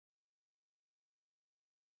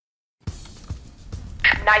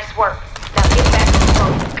Nice work. Now get back to the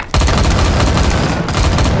boat.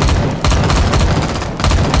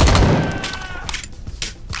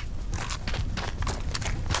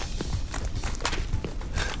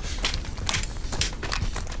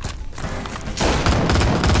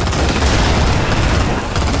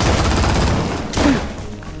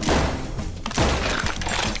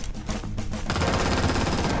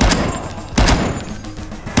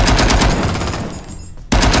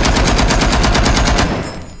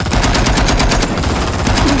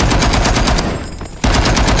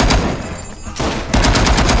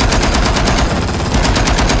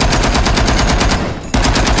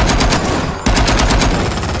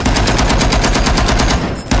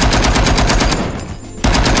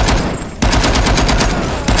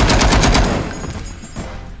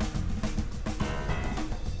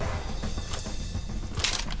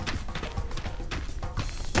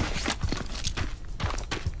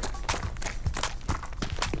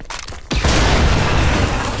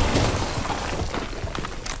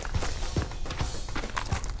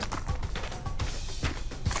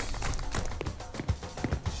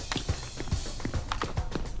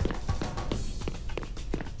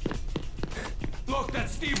 Look,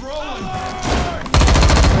 that's Steve Rowland!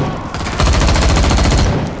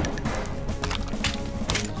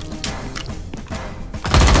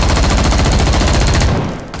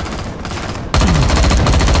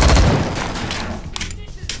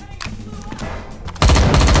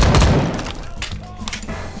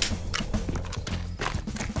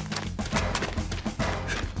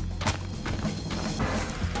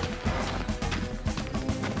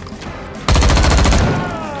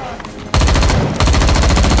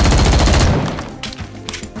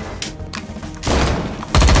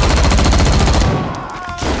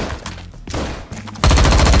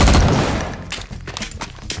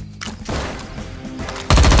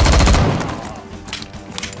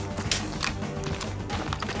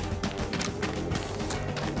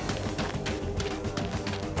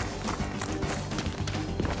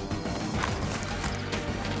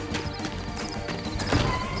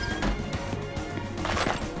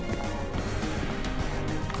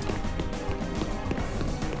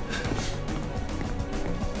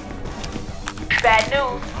 Bad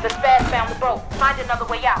news. The SPADS found the boat. Find another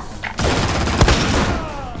way out.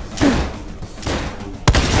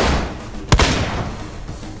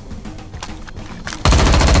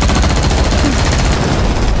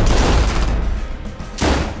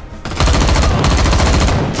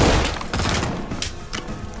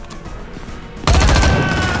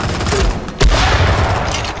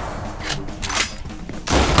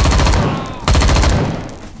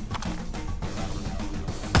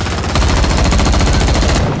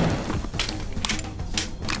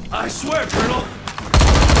 I swear, Colonel!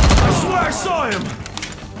 I swear I saw him!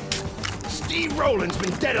 Steve Rowland's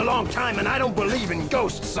been dead a long time, and I don't believe in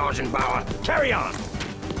ghosts, Sergeant Bauer. Carry on!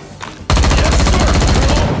 Yes, sir,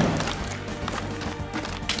 Colonel!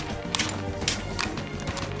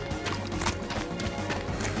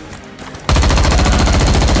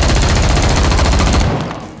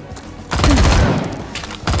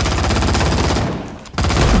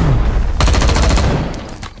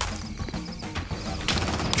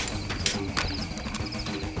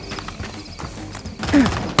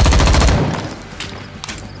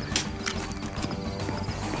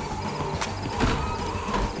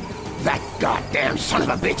 That goddamn son of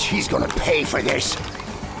a bitch, he's gonna pay for this.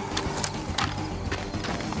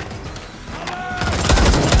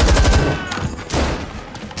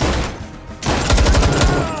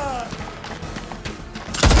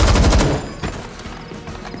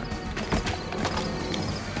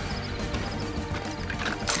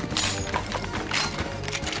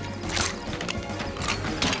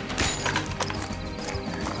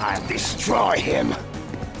 I'll destroy him.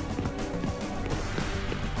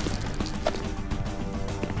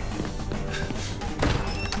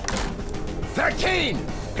 XIII!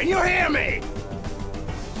 Can you hear me?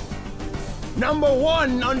 Number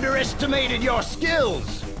 1 underestimated your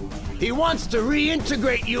skills. He wants to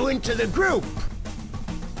reintegrate you into the group.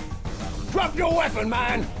 Drop your weapon,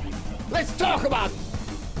 man. Let's talk about...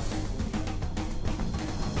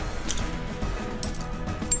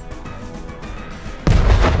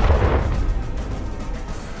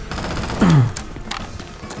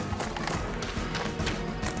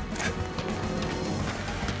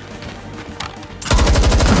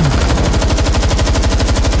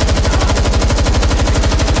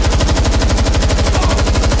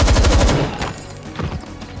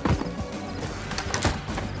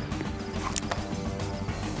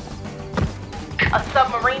 A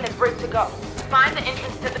submarine is ready to go. Find the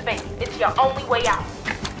entrance to the base. It's your only way out.